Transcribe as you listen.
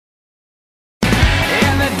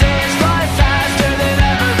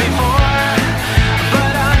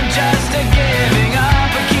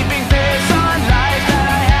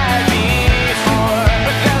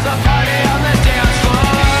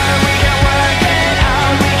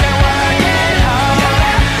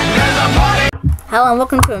Hello and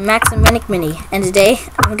welcome to a Max and Menic mini, and today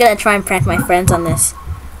I'm gonna try and prank my friends on this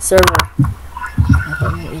server.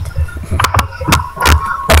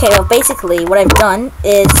 Okay, well basically what I've done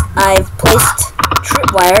is I've placed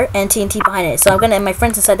tripwire and TNT behind it, so I'm gonna have my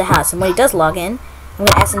friends inside the house, and when he does log in, I'm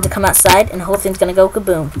gonna ask him to come outside and the whole thing's gonna go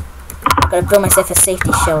kaboom. I'm gonna build myself a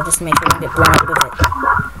safety shell just to make sure I don't get blown up with it.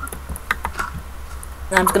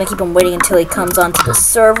 And I'm just gonna keep him waiting until he comes onto the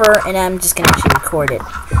server, and I'm just gonna actually record it.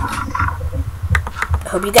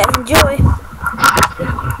 Hope you guys enjoy.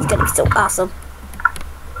 It's gonna be so awesome.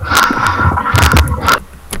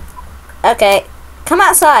 Okay, come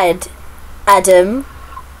outside, Adam.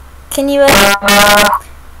 Can you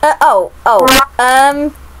oh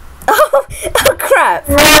crap.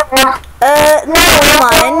 Never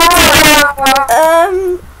mind.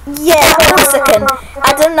 Yeah, hold on a second.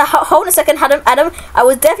 Adam, hold on a second, Adam. I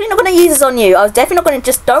was definitely not gonna use this on you. I was definitely not gonna,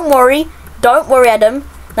 just don't worry, Adam.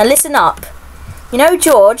 Now listen up. You know,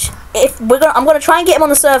 George, I'm gonna try and get him on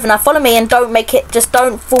the server. Now follow me and don't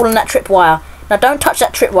fall on that tripwire. Now don't touch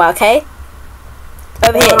that tripwire, okay?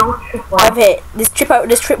 Over here. This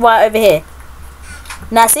tripwire over here.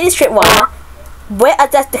 Now see this tripwire?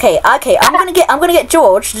 Okay. I'm gonna get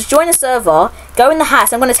George. Just join the server. Go in the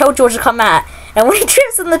house. I'm gonna tell George to come out. And when he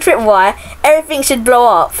trips on the tripwire, everything should blow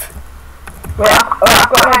up. Wait, I've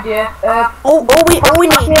got an idea. All we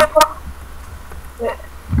need.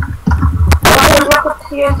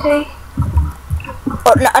 TNT.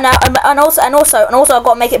 Oh, no, and also I've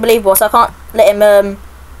got to make it believable, so I can't let him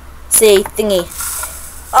see thingy.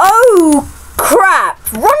 Oh crap!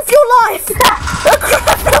 Run for your life! Oh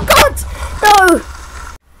crap! Oh god! No!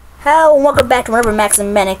 Hello and welcome back to another Max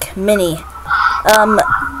and Menic mini.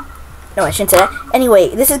 No, I shouldn't say that.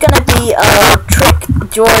 Anyway, this is gonna be Trick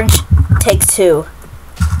George Takes 2.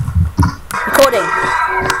 Recording.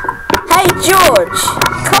 Hey George,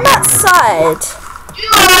 come outside.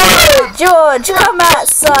 George, come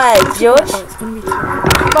outside, George.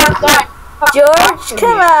 George,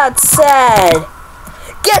 come outside.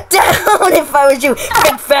 Get down if I was you.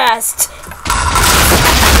 Think fast.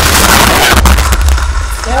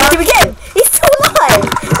 Did we get him? He's still alive.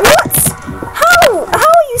 What? How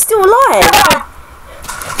are you still alive?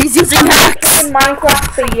 He's using hacks. I've been in Minecraft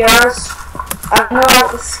for years. I know how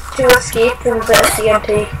to escape from a bit of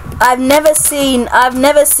TNT. I've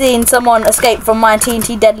never seen someone escape from my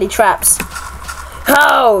TNT deadly traps.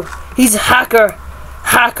 Oh, he's a hacker.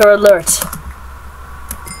 Hacker alert.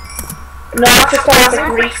 No, it's just like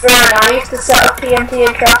a reefer, and I used to set up TNT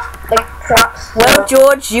and traps. Well,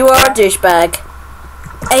 George, you are a douchebag.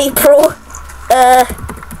 April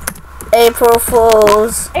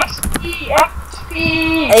Fools. XP.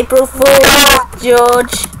 April Fools,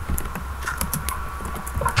 George.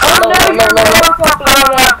 Oh no, your house got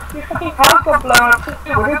blown up. Your fucking house got blown up too.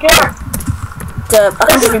 Who cares? I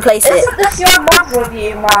can just replace it. Isn't this your mod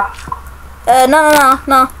review, Matt?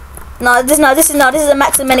 No. This is a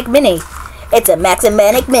Max and Menic mini. It's a Max and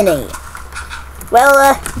Menic mini.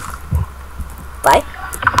 Well, bye.